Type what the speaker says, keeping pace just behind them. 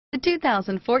The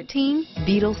 2014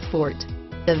 Beetle Sport.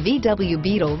 The VW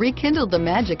Beetle rekindled the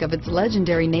magic of its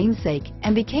legendary namesake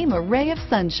and became a ray of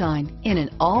sunshine in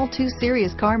an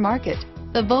all-too-serious car market.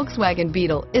 The Volkswagen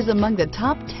Beetle is among the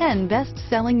top 10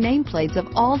 best-selling nameplates of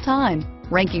all time,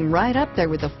 ranking right up there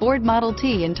with the Ford Model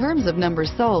T in terms of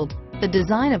numbers sold. The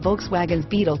design of Volkswagen's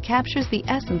Beetle captures the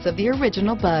essence of the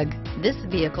original bug. This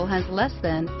vehicle has less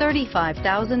than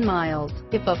 35,000 miles.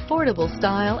 If affordable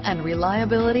style and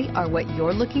reliability are what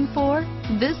you're looking for,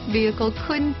 this vehicle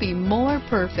couldn't be more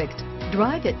perfect.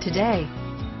 Drive it today.